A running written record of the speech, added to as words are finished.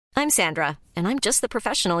I'm Sandra, and I'm just the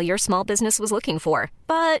professional your small business was looking for.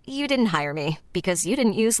 But you didn't hire me because you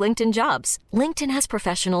didn't use LinkedIn Jobs. LinkedIn has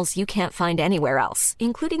professionals you can't find anywhere else,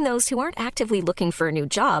 including those who aren't actively looking for a new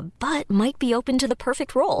job, but might be open to the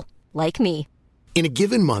perfect role, like me. In a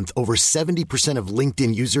given month, over 70% of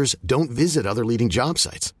LinkedIn users don't visit other leading job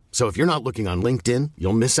sites. So if you're not looking on LinkedIn,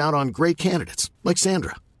 you'll miss out on great candidates like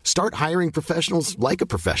Sandra. Start hiring professionals like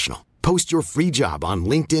a professional. Post your free job on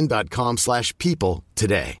linkedin.com/people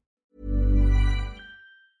today.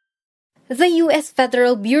 The U.S.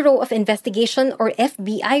 Federal Bureau of Investigation, or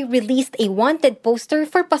FBI, released a wanted poster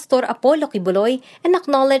for Pastor Apollo Kibuloy and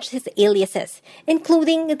acknowledged his aliases,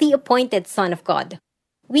 including the Appointed Son of God.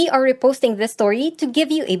 We are reposting this story to give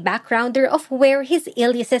you a backgrounder of where his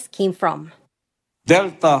aliases came from.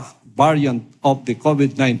 Delta variant of the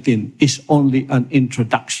COVID-19 is only an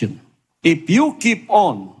introduction. If you keep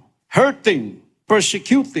on hurting,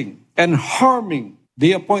 persecuting, and harming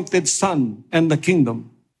the appointed Son and the kingdom,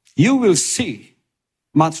 you will see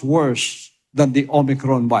much worse than the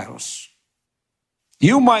Omicron virus.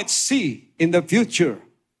 You might see in the future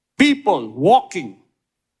people walking,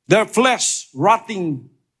 their flesh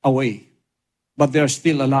rotting away, but they're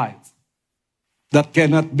still alive. That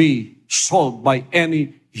cannot be solved by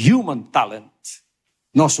any human talent.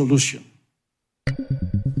 No solution.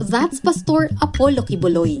 That's Pastor Apollo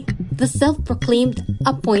Kibuloy, the self-proclaimed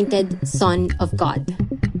appointed Son of God.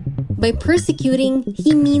 By persecuting,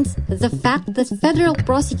 he means the fact that federal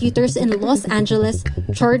prosecutors in Los Angeles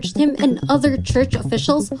charged him and other church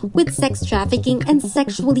officials with sex trafficking and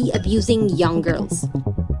sexually abusing young girls.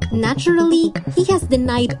 Naturally, he has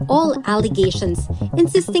denied all allegations,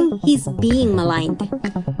 insisting he's being maligned.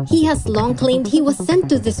 He has long claimed he was sent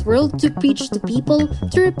to this world to preach to people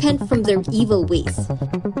to repent from their evil ways.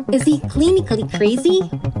 Is he clinically crazy?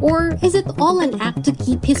 Or is it all an act to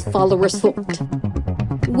keep his followers hooked?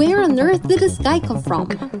 Where on earth did this guy come from?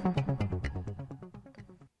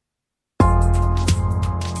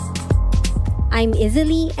 I'm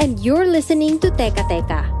Izzy, and you're listening to Teka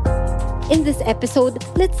Teka. In this episode,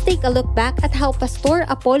 let's take a look back at how Pastor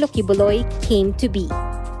Apollo Kibuloy came to be.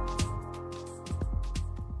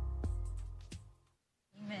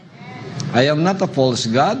 I am not a false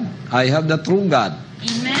God. I have the true God.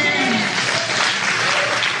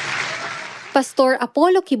 Pastor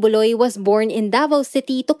Apollo Kibuloy was born in Davao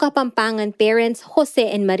City to Kapampangan parents Jose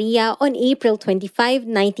and Maria on April 25,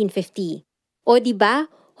 1950. O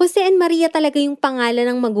diba, Jose and Maria talaga yung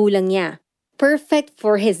pangalan ng magulang niya. Perfect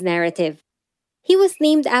for his narrative. He was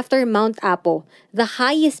named after Mount Apo, the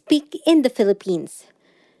highest peak in the Philippines.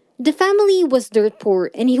 The family was dirt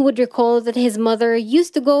poor, and he would recall that his mother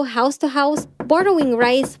used to go house to house borrowing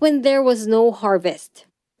rice when there was no harvest.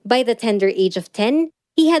 By the tender age of 10,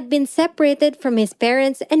 he had been separated from his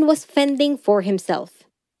parents and was fending for himself.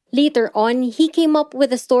 Later on, he came up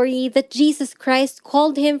with a story that Jesus Christ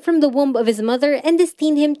called him from the womb of his mother and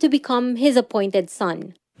destined him to become his appointed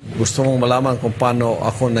son. Gusto mong malaman kung paano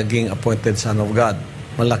ako naging appointed Son of God.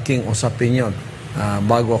 Malaking usapin yun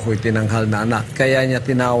bago ako itinanghal na anak. Kaya niya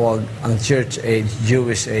tinawag ang church age,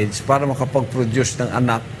 Jewish age, para makapag-produce ng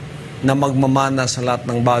anak na magmamana sa lahat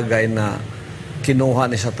ng bagay na kinuha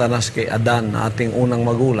ni Satanas kay Adan, ating unang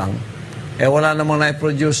magulang. Wala namang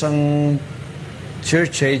na-produce ang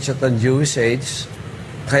church age at ang Jewish age.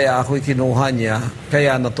 Kaya ako'y kinuha niya.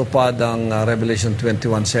 Kaya natupad ang Revelation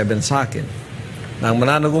 21:7 sa akin. Nang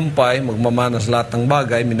mananagumpay, magmamana sa lahat ng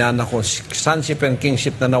bagay, minana ko sonship and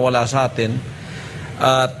kingship na nawala sa atin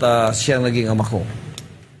at siyang naging ama ko.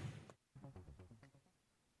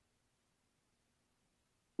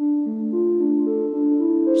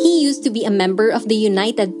 He used to be a member of the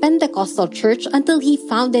United Pentecostal Church until he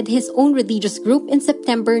founded his own religious group in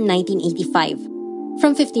September 1985.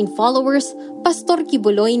 From 15 followers, Pastor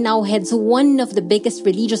Kibuloy now heads one of the biggest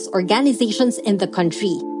religious organizations in the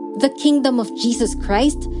country, the Kingdom of Jesus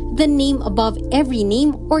Christ, the name above every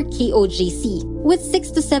name, or KOJC, with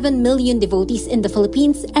 6 to 7 million devotees in the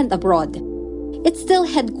Philippines and abroad. It's still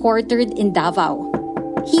headquartered in Davao.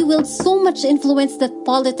 He wields so much influence that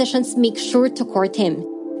politicians make sure to court him.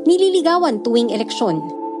 Nililigawan tuwing eleksyon.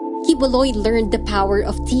 Kibuloy learned the power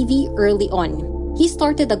of TV early on. He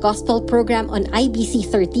started a gospel program on IBC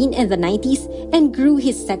 13 in the 90s and grew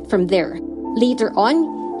his sect from there. Later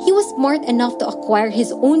on, he was smart enough to acquire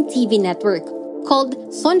his own TV network called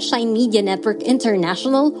Sunshine Media Network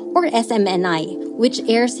International, or SMNI, which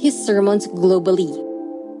airs his sermons globally.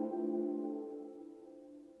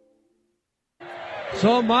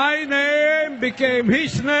 So my name became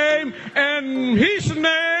his name, and his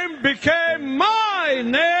name became my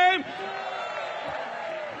name.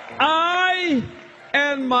 I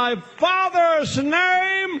and my Father's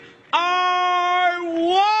name I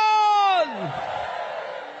won!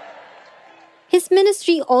 His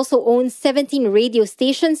ministry also owns 17 radio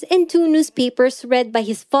stations and 2 newspapers read by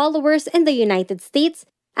his followers in the United States,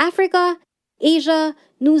 Africa, Asia,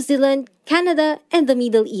 New Zealand, Canada, and the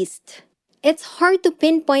Middle East. It's hard to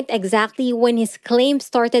pinpoint exactly when his claims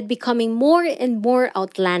started becoming more and more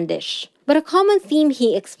outlandish. But a common theme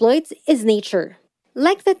he exploits is nature.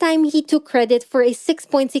 Like the time he took credit for a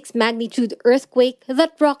 6.6 magnitude earthquake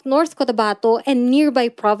that rocked North Cotabato and nearby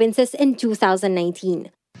provinces in 2019.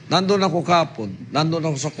 Nandun ako kapon, nandun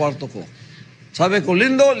ako sa kwarto ko. Sabi ko,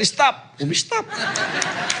 Lindol, stop! Umistop.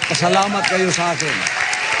 Pasalamat kayo sa akin.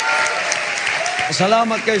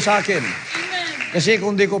 Pasalamat kayo sa akin. Kasi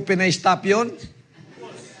kung di ko pinay-stop yun,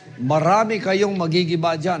 marami kayong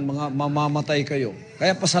magigiba dyan, mga mamamatay kayo.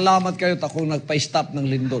 Kaya pasalamat kayo at ako nagpa-stop ng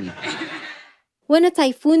lindol. When a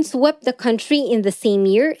typhoon swept the country in the same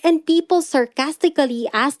year and people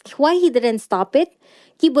sarcastically asked why he didn't stop it,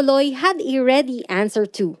 Kibuloy had a ready answer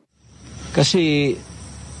too. Kasi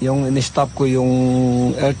yung in-stop ko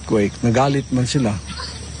yung earthquake, nagalit man sila.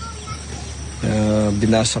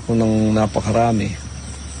 Binasa ko ng napakarami.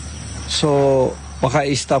 So, baka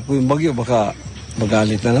i-stop ko yung bagyo, baka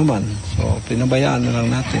magalit na naman. So, pinabayaan na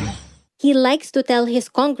lang natin. He likes to tell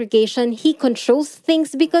his congregation he controls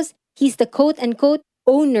things because he's the quote-unquote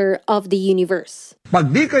owner of the universe.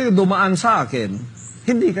 Pag di kayo dumaan sa akin,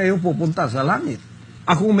 hindi kayo pupunta sa langit.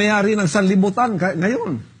 Ako may-ari ng sanlibutan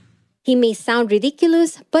ngayon. He may sound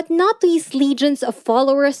ridiculous, but not to his legions of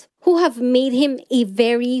followers who have made him a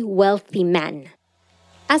very wealthy man.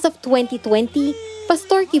 As of 2020,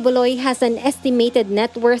 Pastor Kibuloy has an estimated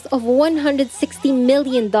net worth of $160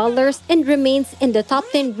 million and remains in the top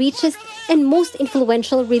 10 richest and most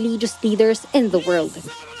influential religious leaders in the world.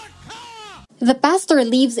 The pastor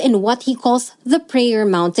lives in what he calls the Prayer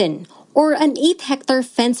Mountain, or an 8-hectare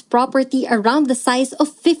fenced property around the size of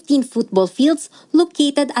 15 football fields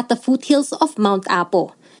located at the foothills of Mount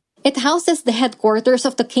Apo. It houses the headquarters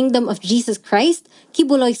of the Kingdom of Jesus Christ,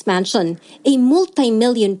 Kibuloy's Mansion, a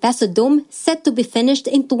multi-million peso dome set to be finished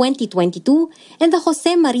in 2022, and the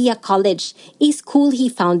Jose Maria College, a school he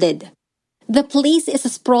founded. The place is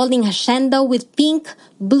a sprawling hacienda with pink,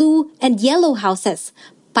 blue, and yellow houses,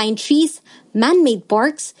 pine trees, man-made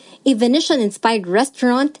parks, a Venetian-inspired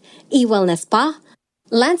restaurant, a wellness spa,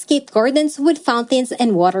 landscaped gardens with fountains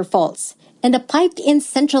and waterfalls, and a piped-in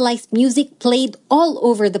centralized music played all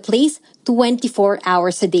over the place 24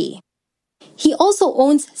 hours a day. He also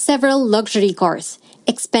owns several luxury cars,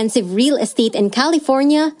 expensive real estate in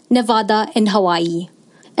California, Nevada, and Hawaii,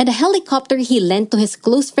 and a helicopter he lent to his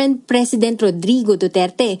close friend President Rodrigo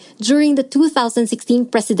Duterte during the 2016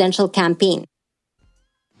 presidential campaign.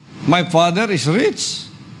 My father is rich.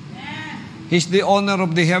 He's the owner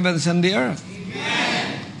of the heavens and the earth.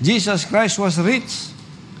 Jesus Christ was rich.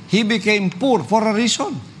 He became poor for a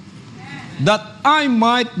reason. That I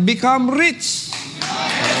might become rich.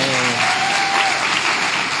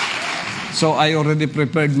 So I already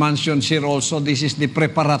prepared mansions here also. This is the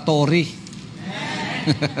preparatory.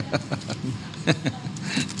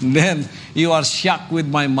 Then you are shocked with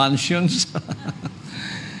my mansions.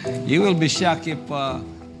 You will be shocked if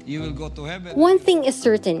you will go to heaven. One thing is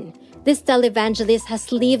certain. This televangelist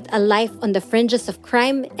has lived a life on the fringes of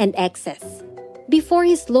crime and excess. Before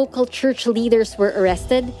his local church leaders were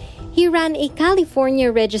arrested, he ran a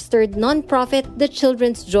California-registered nonprofit, the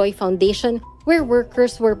Children's Joy Foundation, where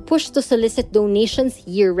workers were pushed to solicit donations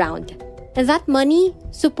year-round. And that money,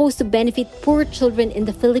 supposed to benefit poor children in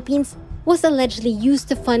the Philippines, was allegedly used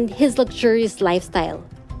to fund his luxurious lifestyle.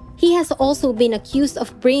 He has also been accused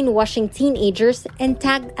of brainwashing teenagers and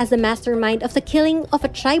tagged as the mastermind of the killing of a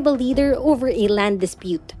tribal leader over a land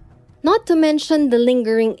dispute. Not to mention the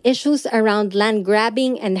lingering issues around land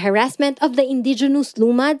grabbing and harassment of the indigenous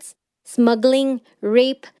Lumads, smuggling,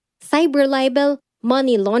 rape, cyber libel,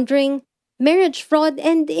 money laundering, marriage fraud,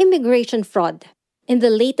 and immigration fraud. In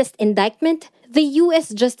the latest indictment, the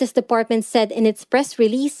U.S. Justice Department said in its press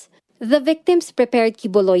release, the victims prepared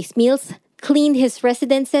Kibuloy's meals, cleaned his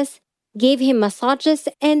residences, gave him massages,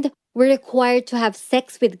 and were required to have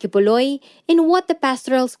sex with Kibuloy in what the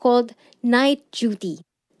pastorals called night duty.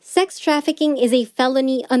 Sex trafficking is a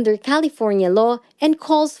felony under California law and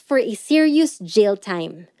calls for a serious jail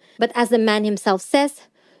time. But as the man himself says,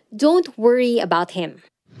 don't worry about him.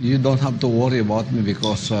 You don't have to worry about me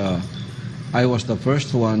because I was the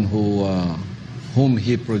first one whom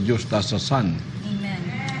he produced as a son. Amen.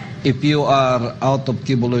 If you are out of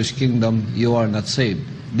Kibuloy's kingdom, you are not saved.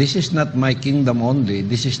 This is not my kingdom only.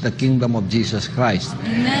 This is the kingdom of Jesus Christ.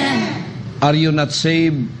 Amen. Are you not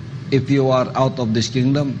saved if you are out of this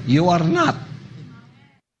kingdom? You are not.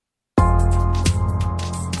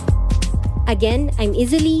 Again, I'm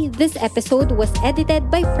Izzy. This episode was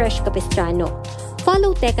edited by Fresh Capistrano.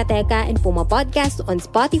 Follow Teka Teka and Puma Podcast on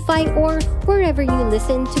Spotify or wherever you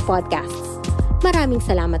listen to podcasts. Maraming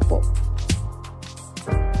salamat po.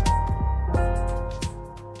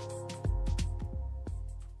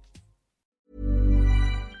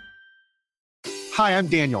 Hi,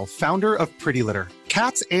 I'm Daniel, founder of Pretty Litter.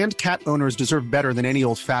 Cats and cat owners deserve better than any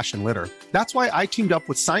old-fashioned litter. That's why I teamed up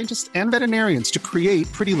with scientists and veterinarians to create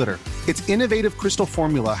Pretty Litter. Its innovative crystal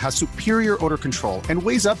formula has superior odor control and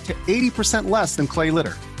weighs up to 80% less than clay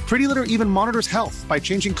litter. Pretty Litter even monitors health by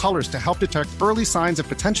changing colors to help detect early signs of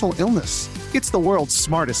potential illness. It's the world's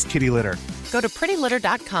smartest kitty litter. Go to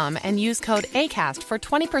prettylitter.com and use code ACAST for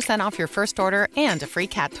 20% off your first order and a free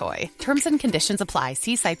cat toy. Terms and conditions apply.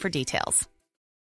 See site for details.